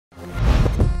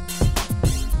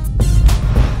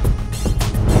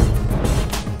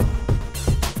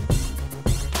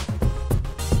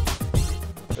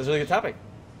really good topic.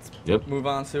 Yep. Move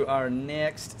on to our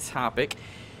next topic.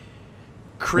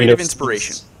 Creative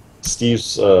inspiration.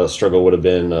 Steve's struggle would have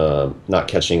been not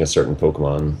catching a certain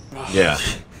Pokemon. Yeah.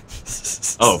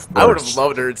 Oh, of I would have course.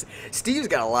 loved her. Steve's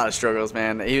got a lot of struggles,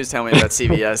 man. He was telling me about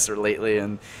CVS or lately,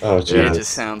 and Oh, it geez.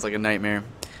 just sounds like a nightmare.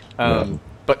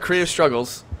 But creative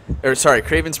struggles, or sorry,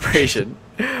 creative inspiration,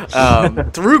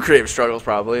 through creative struggles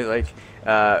probably. Like,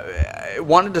 I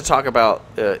wanted to talk about.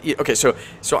 Okay, so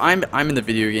I'm in the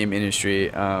video game industry.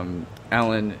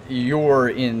 Alan, you're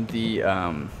in the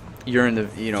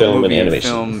Film and animation.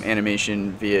 film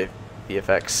animation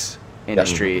VFX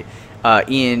industry.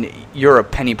 You're a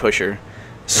penny pusher,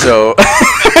 so.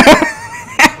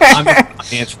 I'm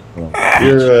financial.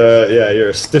 You're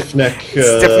a stiff neck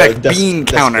bean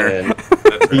counter.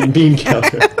 bean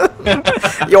counter.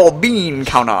 Yo, bean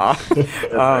counter.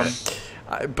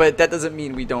 But that doesn't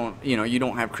mean we don't, you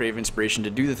don't have creative inspiration to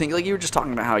do the things like you were just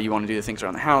talking about how you want to do the things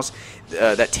around the house.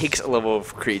 That takes a level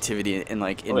of creativity in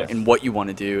what you want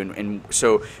to do, and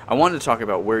so I wanted to talk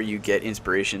about where you get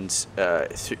inspirations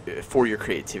for your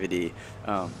creativity.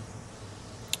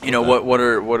 What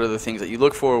are the things that you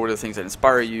look for? What are the things that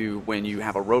inspire you when you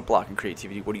have a roadblock in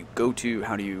creativity? What do you go to?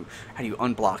 How do you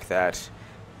unblock that?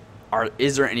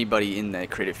 Is there anybody in the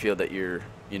creative field that you're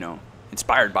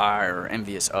inspired by or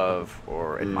envious of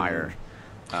or admire?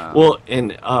 Well,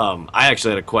 and I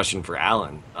actually had a question for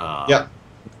Alan. Yeah.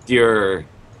 Your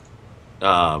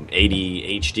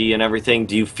ADHD and everything,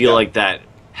 do you feel like that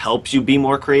helps you be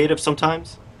more creative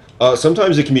sometimes?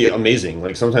 Sometimes it can be amazing.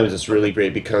 Like sometimes it's really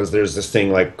great because there's this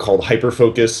thing like called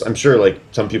hyperfocus. I'm sure like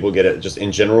some people get it just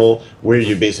in general, where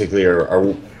you basically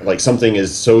are like something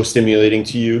is so stimulating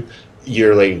to you,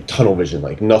 you're like tunnel vision.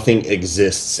 Like nothing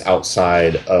exists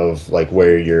outside of like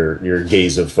where your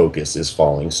gaze of focus is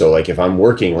falling. So like if I'm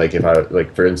working, like if I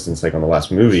like for instance like on the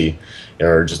last movie,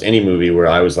 or just any movie where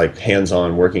I was like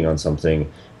hands-on working on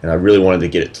something, and I really wanted to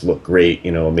get it to look great,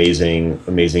 amazing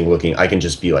looking. I can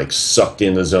just be like sucked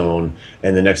in the zone,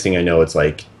 and the next thing I know, it's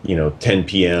like 10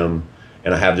 p.m.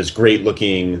 and I have this great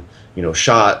looking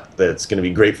shot that's going to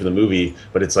be great for the movie,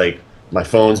 but it's like my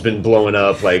phone's been blowing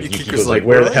up. Like you goes like,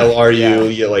 where the hell are you?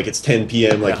 Yeah, like it's 10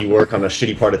 p.m. Like you work on a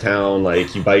shitty part of town.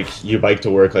 Like you bike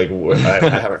to work. Like I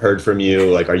haven't heard from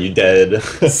you. Like are you dead?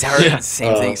 Sarah,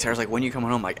 same thing. Sarah's like, when you coming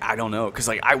home? Like I don't know, because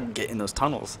like I would get in those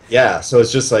tunnels. Yeah, so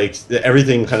it's just like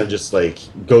everything kind of just like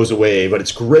goes away. But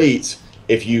it's great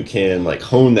if you can like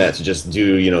hone that to just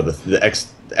do the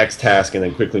X task and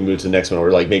then quickly move to the next one, or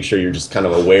like make sure you're just kind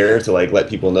of aware to like let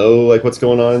people know like what's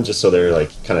going on, just so they're like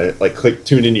kind of like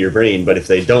tune into your brain. But if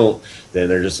they don't, then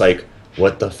they're just like,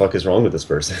 what the fuck is wrong with this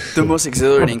person? The most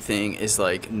exhilarating thing is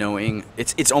like knowing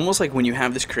it's almost like when you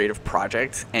have this creative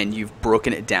project and you've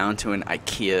broken it down to an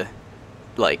IKEA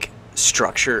like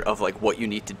structure of like what you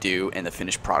need to do and the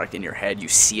finished product in your head. You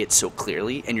see it so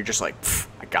clearly and you're just like,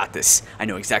 I got this. I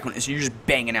know exactly what it is. You're just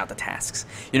banging out the tasks.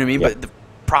 You know what I mean? Yep. But the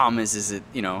problem is it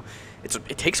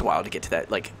it takes a while to get to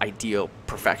that like ideal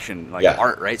perfection like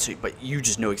art, right? So but you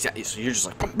just know exactly, so you're just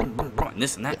like boom, boom, boom, boom, and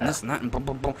this and that and this and that and boom,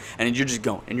 boom, boom, and you're just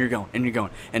going and you're going and you're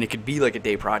going, and it could be like a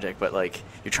day project, but like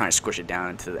you're trying to squish it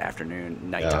down into the afternoon,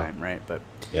 nighttime, right? But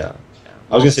I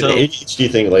was gonna say the ADHD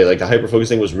thing, like the hyperfocus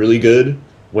thing was really good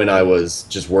when I was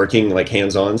just working like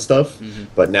hands-on stuff,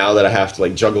 but now that I have to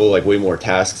like juggle like way more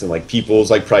tasks and like people's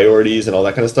like priorities and all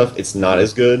that kind of stuff, it's not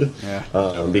as good.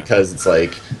 Because it's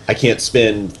like I can't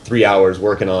spend 3 hours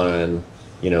working on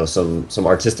some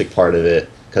artistic part of it,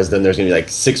 because then there's gonna be like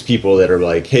 6 people that are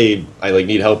like, hey, I like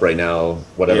need help right now,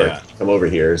 whatever, come over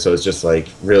here. So it's just like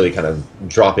really kind of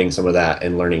dropping some of that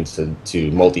and learning to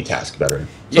multitask better.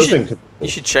 You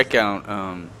should check out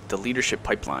the Leadership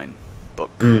Pipeline book.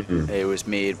 It was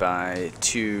made by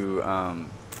two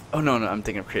I'm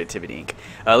thinking of Creativity Inc.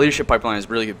 Leadership Pipeline is a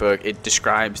really good book. It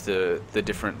describes the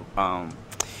different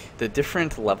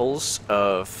levels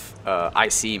of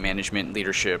IC, management,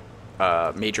 leadership,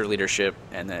 major leadership,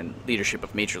 and then leadership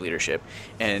of major leadership,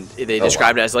 and they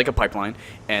describe it as like a pipeline,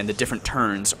 and the different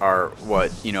turns are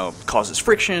what causes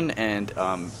friction and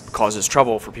causes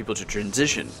trouble for people to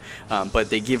transition, but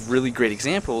they give really great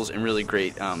examples and really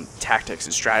great tactics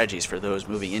and strategies for those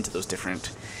moving into those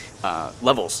different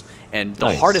levels. And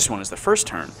the hardest one is the first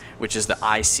turn, which is the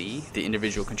IC, the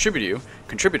individual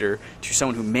contributor to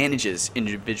someone who manages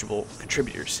individual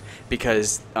contributors,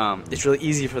 because it's really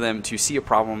easy for them to see a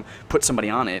problem, put somebody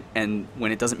on it, and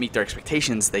when it doesn't meet their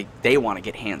expectations, they want to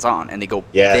get hands on and they go,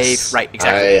 right,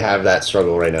 exactly. I have that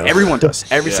struggle right now. Everyone does.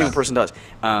 Every single person does.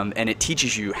 And it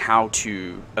teaches you how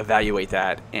to evaluate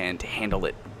that and handle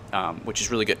it, which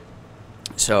is really good.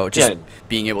 So just Yeah.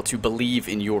 being able to believe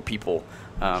in your people,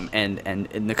 and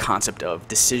in the concept of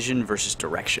decision versus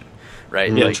direction,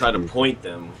 right? Yeah, Like, try to point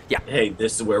them. Yeah. Hey,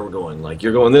 this is where we're going. Like,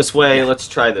 you're going this way. Yeah. Let's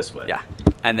try this way. yeah,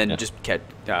 and then just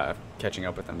catching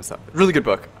up with them and stuff. Really good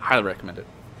book. Highly recommend it.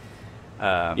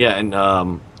 Yeah,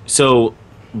 and so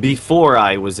before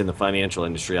I was in the financial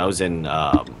industry, I was in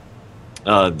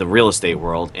the real estate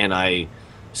world, and I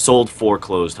sold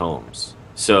foreclosed homes.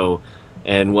 So,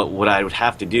 and what I would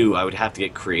have to do, I would have to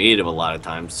get creative a lot of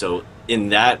times. So in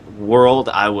that world,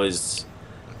 I was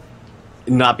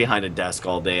not behind a desk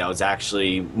all day. I was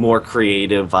actually more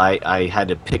creative. I had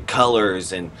to pick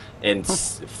colors and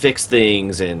fix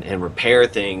things and repair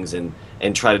things and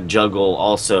try to juggle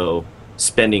also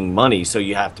spending money. So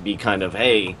you have to be kind of,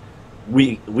 hey,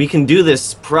 we can do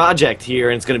this project here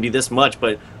and it's going to be this much,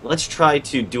 but let's try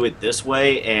to do it this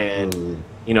way, and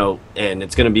you know, and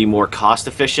it's going to be more cost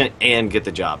efficient and get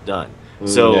the job done.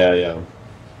 So yeah.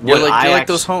 You're what like, I you're like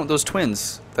actu- those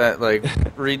twins that like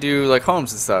redo like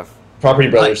homes and stuff. Property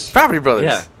Brothers. Property Brothers.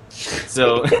 Yeah.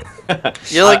 So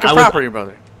You're like a I was- property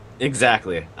brother.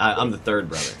 Exactly. I'm the third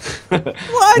brother.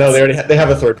 What? No, they already they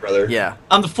have a third brother. Yeah.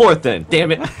 I'm the fourth then.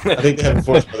 Damn it. I think they have a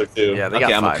fourth brother too. Yeah. They Okay,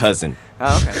 got I'm five. a cousin.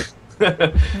 Oh,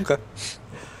 okay. Okay.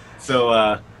 So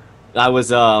I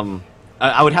was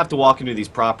I would have to walk into these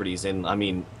properties, and I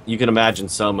mean, you can imagine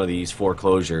some of these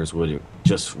foreclosures were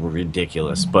just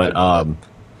ridiculous. But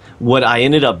what I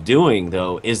ended up doing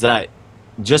though is that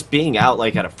just being out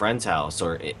like at a friend's house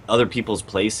or other people's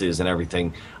places and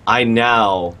everything, I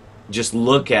now just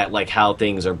look at like how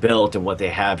things are built and what they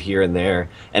have here and there,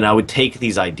 and I would take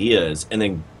these ideas and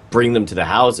then bring them to the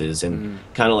houses and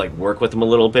kind of like work with them a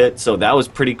little bit. So that was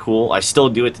pretty cool. I still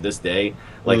do it to this day.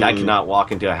 Like I cannot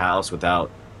walk into a house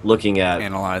without looking at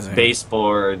Analyzing.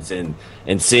 baseboards and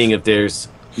seeing if there's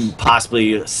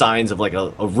possibly signs of like a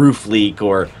roof leak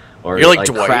or You're like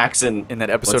Dwight cracks in that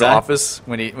episode What's of that? Office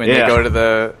when they Yeah. go to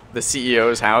the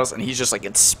CEO's house and he's just like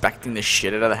inspecting the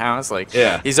shit out of the house. Like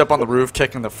Yeah. he's up on the roof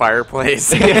kicking the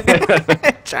fireplace,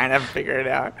 trying to figure it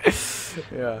out.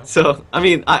 Yeah. So I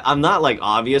mean, I'm not like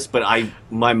obvious, but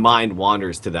my mind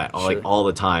wanders to that like Sure. all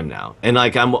the time now. And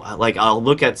like I'm like I'll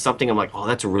look at something, I'm like, oh,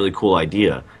 that's a really cool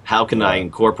idea. How can I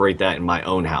incorporate that in my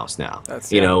own house now?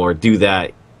 That's- you yeah. know, or do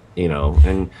that, you know,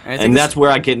 and I think and this- that's where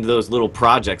I get into those little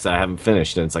projects that I haven't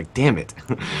finished, and it's like, damn it.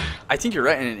 I think you're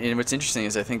right, and what's interesting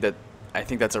is I think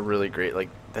that's a really great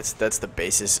that's the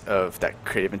basis of that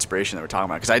creative inspiration that we're talking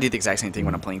about. Because I do the exact same thing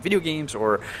when I'm playing video games,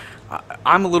 or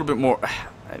I'm a little bit more.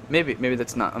 Maybe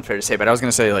that's not unfair to say, but I was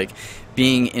gonna say like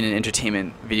being in an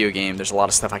entertainment video game. There's a lot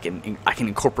of stuff I can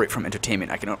incorporate from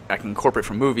entertainment. I can incorporate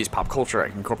from movies, pop culture. I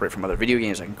can incorporate from other video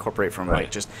games. I can incorporate from like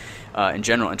Right. just in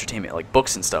general entertainment, like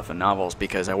books and stuff and novels,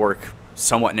 because I work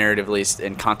somewhat narratively,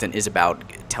 and content is about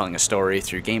telling a story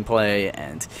through gameplay,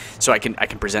 and so I can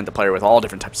present the player with all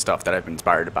different types of stuff that I've been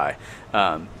inspired by.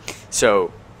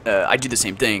 I do the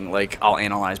same thing. Like I'll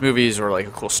analyze movies or like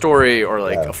a cool story or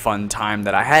like a fun time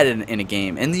that I had in a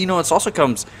game, and you know it also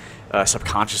comes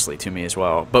subconsciously to me as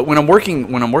well. But when I'm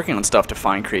working on stuff to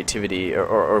find creativity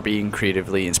or being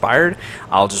creatively inspired,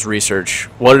 I'll just research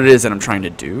what it is that I'm trying to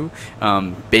do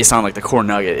based on like the core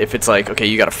nugget. If it's like, okay,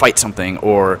 you got to fight something,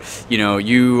 or you know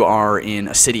you are in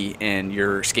a city and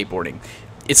you're skateboarding.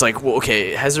 It's like, well,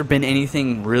 okay, has there been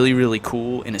anything really, really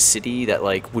cool in a city that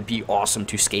like would be awesome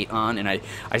to skate on? And I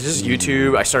just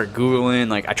YouTube, I start Googling,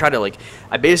 like I try to like,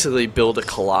 I basically build a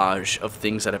collage of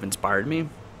things that have inspired me,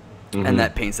 and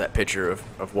that paints that picture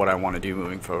of what I want to do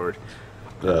moving forward.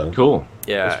 Yeah. Cool.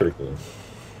 Yeah. That's pretty cool.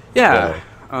 Yeah.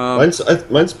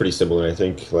 Mine's pretty similar. I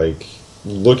think like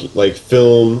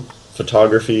film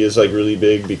photography is like really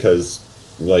big because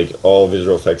like all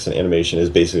visual effects and animation is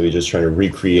basically just trying to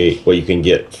recreate what you can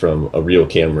get from a real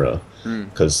camera,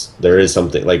 because there is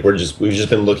something like we've just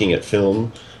been looking at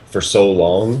film for so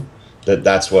long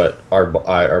that's what our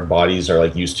bodies are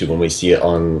like used to when we see it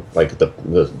on like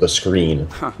the screen.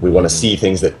 We want to see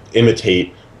things that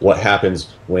imitate what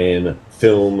happens when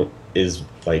film is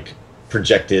like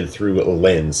projected through a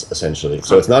lens essentially.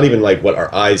 So it's not even like what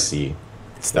our eyes see.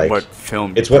 It's like, what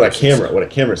film. It's what a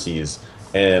camera sees.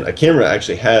 And a camera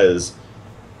actually has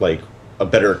like a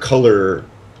better color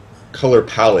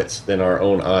palette than our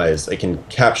own eyes. It can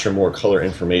capture more color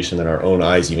information than our own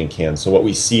eyes even can. So what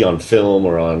we see on film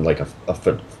or on like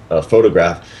a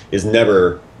photograph is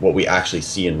never what we actually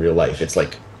see in real life. It's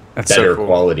like That's better so cool.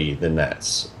 quality than that.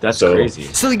 That's crazy.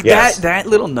 So like that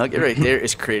little nugget right there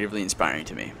is creatively inspiring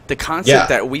to me. The concept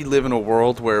that we live in a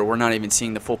world where we're not even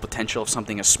seeing the full potential of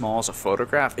something as small as a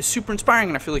photograph is super inspiring,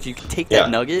 and I feel like you can take that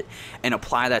nugget and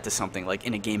apply that to something like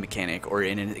in a game mechanic or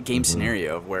in a game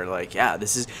scenario where like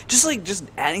this is just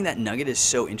adding that nugget is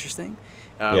so interesting.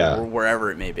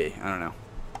 Wherever it may be, I don't know.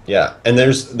 Yeah, and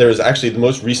there's actually the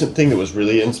most recent thing that was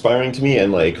really inspiring to me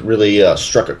and like really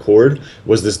struck a chord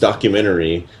was this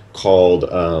documentary called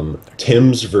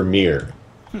Tim's Vermeer.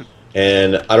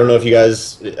 And I don't know if you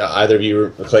guys, either of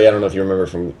you, Clay, I don't know if you remember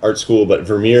from art school, but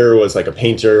Vermeer was like a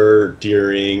painter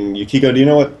during, Yukiko, do you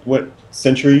know what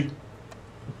century?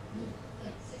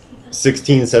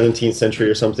 16th, 17th century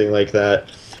or something like that.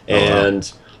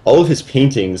 And all of his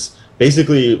paintings,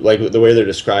 basically, like the way they're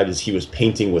described is he was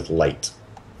painting with light.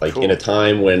 Like in a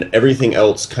time when everything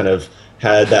else kind of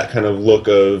had that kind of look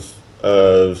of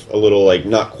a little like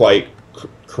not quite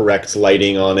correct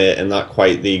lighting on it and not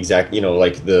quite the exact,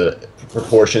 like the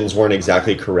proportions weren't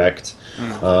exactly correct.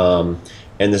 And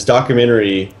this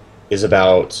documentary is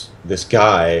about this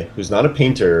guy who's not a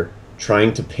painter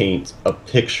trying to paint a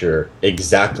picture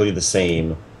exactly the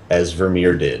same as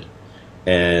Vermeer did.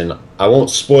 And I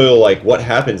won't spoil like what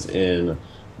happens in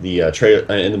the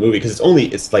in the movie because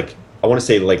it's like I want to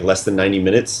say like less than 90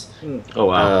 minutes. Oh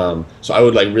wow! So I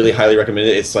would like really highly recommend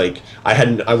it. It's like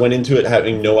I went into it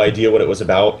having no idea what it was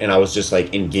about, and I was just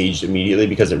like engaged immediately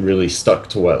because it really stuck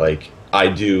to what like I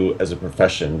do as a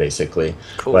profession, basically.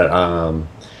 Cool. But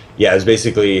it's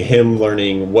basically him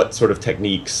learning what sort of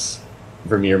techniques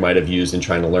Vermeer might have used in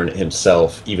trying to learn it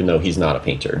himself, even though he's not a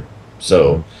painter.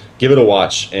 So give it a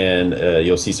watch, and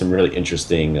you'll see some really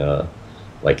interesting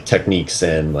like techniques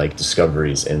and like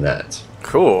discoveries in that.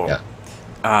 Cool.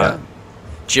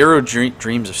 Jiro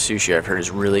Dreams of Sushi, I've heard, is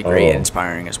really great and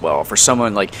inspiring as well. For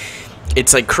someone like,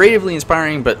 it's like creatively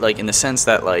inspiring, but like in the sense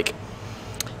that like,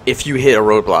 if you hit a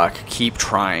roadblock, keep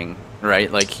trying,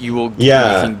 right? Like you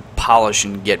can polish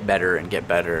and get better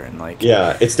and like.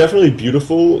 Yeah, it's definitely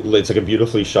beautiful. It's like a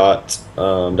beautifully shot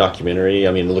documentary.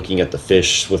 I mean, looking at the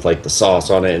fish with like the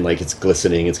sauce on it and like it's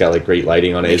glistening. It's got like great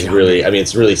lighting on it. It's really,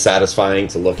 it's really satisfying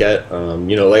to look at.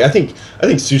 Like I think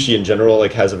sushi in general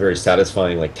like has a very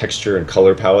satisfying like texture and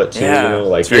color palette too. Yeah,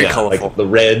 like it's very colorful. Like the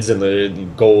reds and the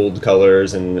gold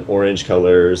colors and orange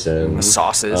colors and the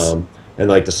sauces. And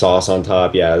like the sauce on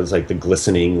top, it's like the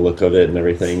glistening look of it and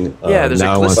everything. There's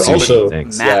a glistening also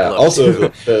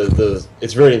the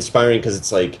it's very inspiring because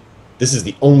it's like this is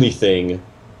the only thing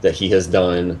that he has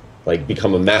done, like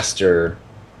become a master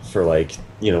for like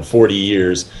 40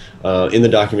 years. In the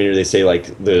documentary, they say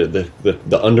like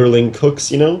the underling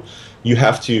cooks, you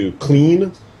have to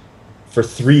clean for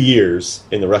 3 years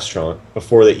in the restaurant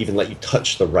before they even let you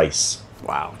touch the rice.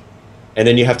 Wow. And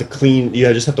then you have to clean,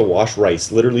 you just have to wash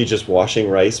rice, literally just washing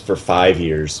rice for 5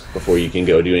 years before you can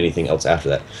go do anything else after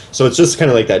that. So it's just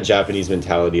kind of like that Japanese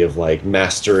mentality of like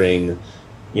mastering,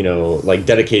 like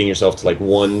dedicating yourself to like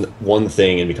one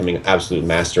thing and becoming an absolute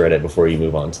master at it before you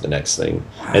move on to the next thing.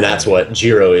 Wow. And that's what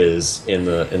Jiro is in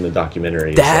the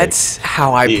documentary. That's like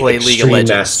how I play League of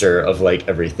Legends. Master of like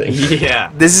everything.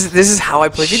 Yeah. This is how I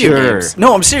play video games.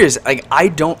 No, I'm serious. Like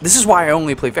this is why I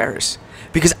only play Varus.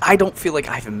 Because I don't feel like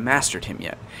I haven't mastered him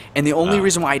yet. And the only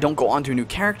reason why I don't go on to a new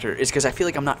character is because I feel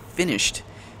like I'm not finished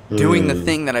doing the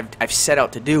thing that I've set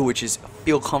out to do, which is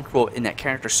feel comfortable in that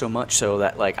character so much so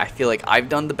that like I feel like I've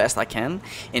done the best I can.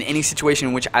 In any situation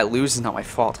in which I lose is not my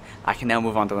fault. I can now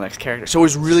move on to the next character. So it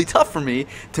was really tough for me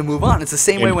to move on. It's the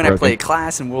same way when I play a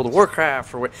class in World of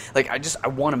Warcraft or like I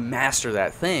want to master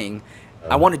that thing.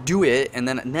 I want to do it and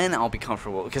then I'll be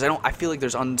comfortable because I feel like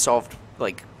there's unsolved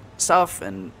like stuff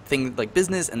and things like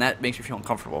business, and that makes me feel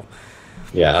uncomfortable.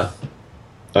 I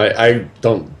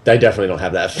definitely don't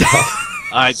have that.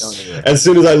 I don't either. As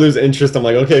soon as I lose interest, I'm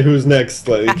like, okay, who's next?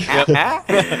 Like,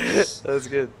 that's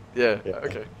good. Yeah.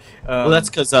 Okay. Well, that's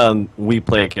because we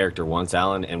play a character once,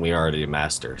 Alan, and we are already a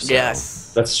master. So.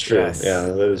 Yes, that's true. Yes. Yeah,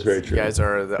 that is very true. You guys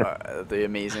are the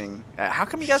amazing. How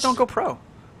come you guys don't go pro?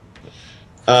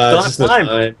 Just no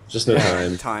time. Just no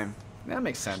time. Time. That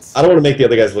makes sense. I don't want to make the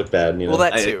other guys look bad. Well,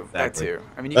 that too. Exactly. That too.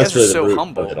 I mean, you guys are so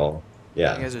humble. It all.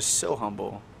 Yeah. You guys are so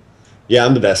humble. Yeah,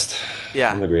 I'm the best.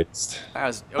 Yeah. I'm the greatest.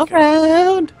 Okay.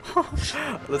 Around.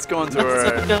 Let's go on to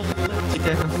our...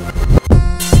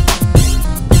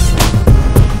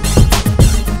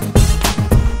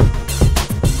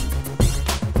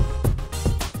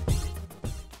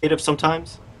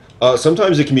 Sometimes?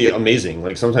 Sometimes it can be amazing.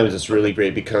 Like sometimes it's really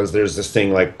great because there's this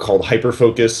thing like called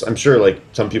hyperfocus. I'm sure like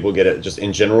some people get it just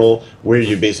in general, where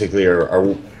you basically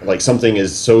are like something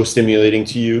is so stimulating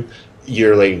to you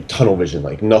you're like tunnel vision,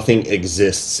 like nothing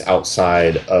exists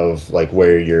outside of like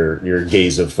where your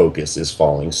gaze of focus is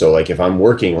falling. So like if I'm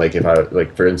working, like if I,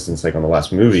 like for instance, like on the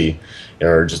last movie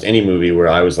or just any movie where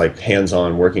I was like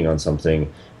hands-on working on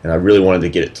something and I really wanted to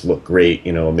get it to look great,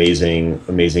 you know, amazing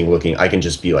looking, I can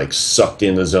just be like sucked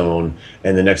in the zone,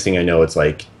 and the next thing I know it's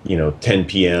like, you know, 10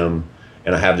 p.m.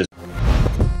 and I have this.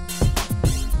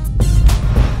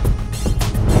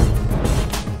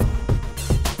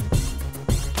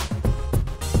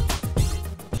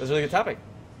 That's a really good topic.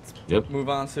 Yep. Move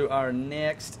on to our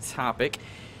next topic.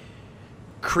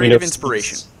 Creative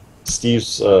inspiration.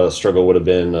 Steve's struggle would have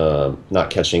been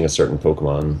not catching a certain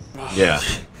Pokemon. Yeah.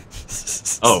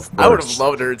 Oh, I would have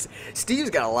loved her. Steve's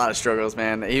got a lot of struggles,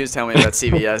 man. He was telling me about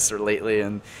CVS or lately,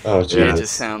 and it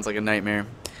just sounds like a nightmare.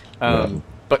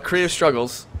 But creative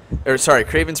struggles, or sorry,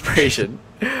 creative inspiration,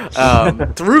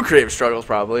 through creative struggles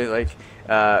probably, like,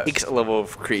 takes a level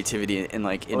of creativity in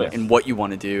in what you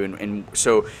want to do, and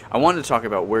so I wanted to talk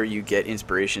about where you get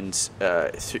inspirations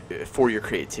for your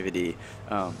creativity.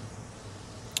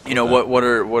 You know, what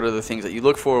are the things that you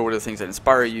look for? What are the things that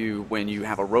inspire you when you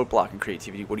have a roadblock in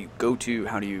creativity? What do you go to?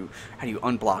 How do you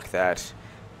unblock that?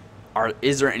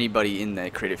 Is there anybody in the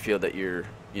creative field that you're,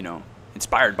 you know,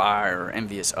 inspired by or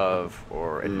envious of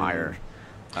or admire?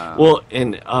 Well,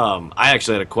 and I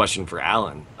actually had a question for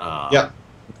Alan. Yeah.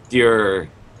 Your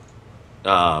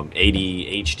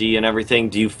ADHD and everything,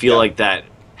 do you feel like that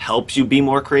helps you be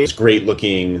more creative? It's great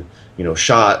looking, you know,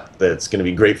 shot that's going to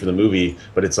be great for the movie,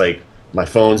 but it's like my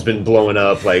phone's been blowing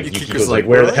up, like you keep like,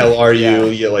 where the hell are you?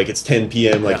 Yeah, like it's 10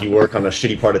 p.m. like you work on a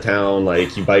shitty part of town,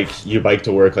 like you bike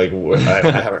to work, like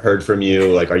I haven't heard from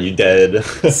you, like are you dead?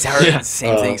 Sarah,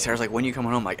 same thing. Sarah's like, when are you coming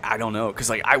home? Like, I don't know, because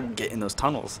like I get in those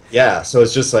tunnels. Yeah, so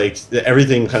it's just like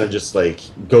everything kind of just like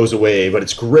goes away, but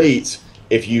it's great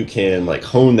if you can like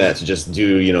hone that to just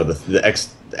do, you know, the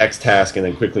X task and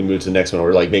then quickly move to the next one,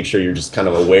 or like make sure you're just kind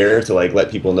of aware to like let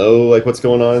people know like what's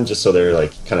going on, just so they're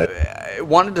like kind of. I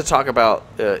wanted to talk about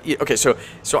okay, so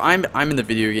I'm in the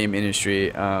video game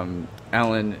industry.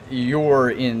 Alan, you're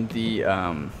in the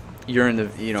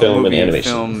you know, film movie, and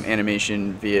animation. film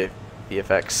animation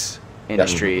VFX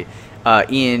industry.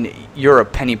 Ian, you're a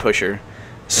penny pusher,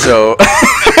 so.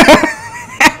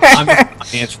 I'm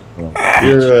answering.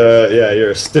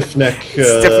 You're a stiff neck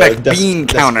bean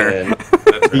counter.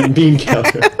 bean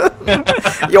counter.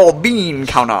 Yo, bean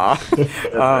counter.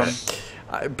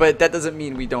 But that doesn't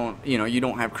mean we don't, you know, you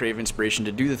don't have creative inspiration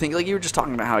to do the things like you were just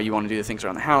talking about, how you want to do the things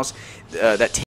around the house that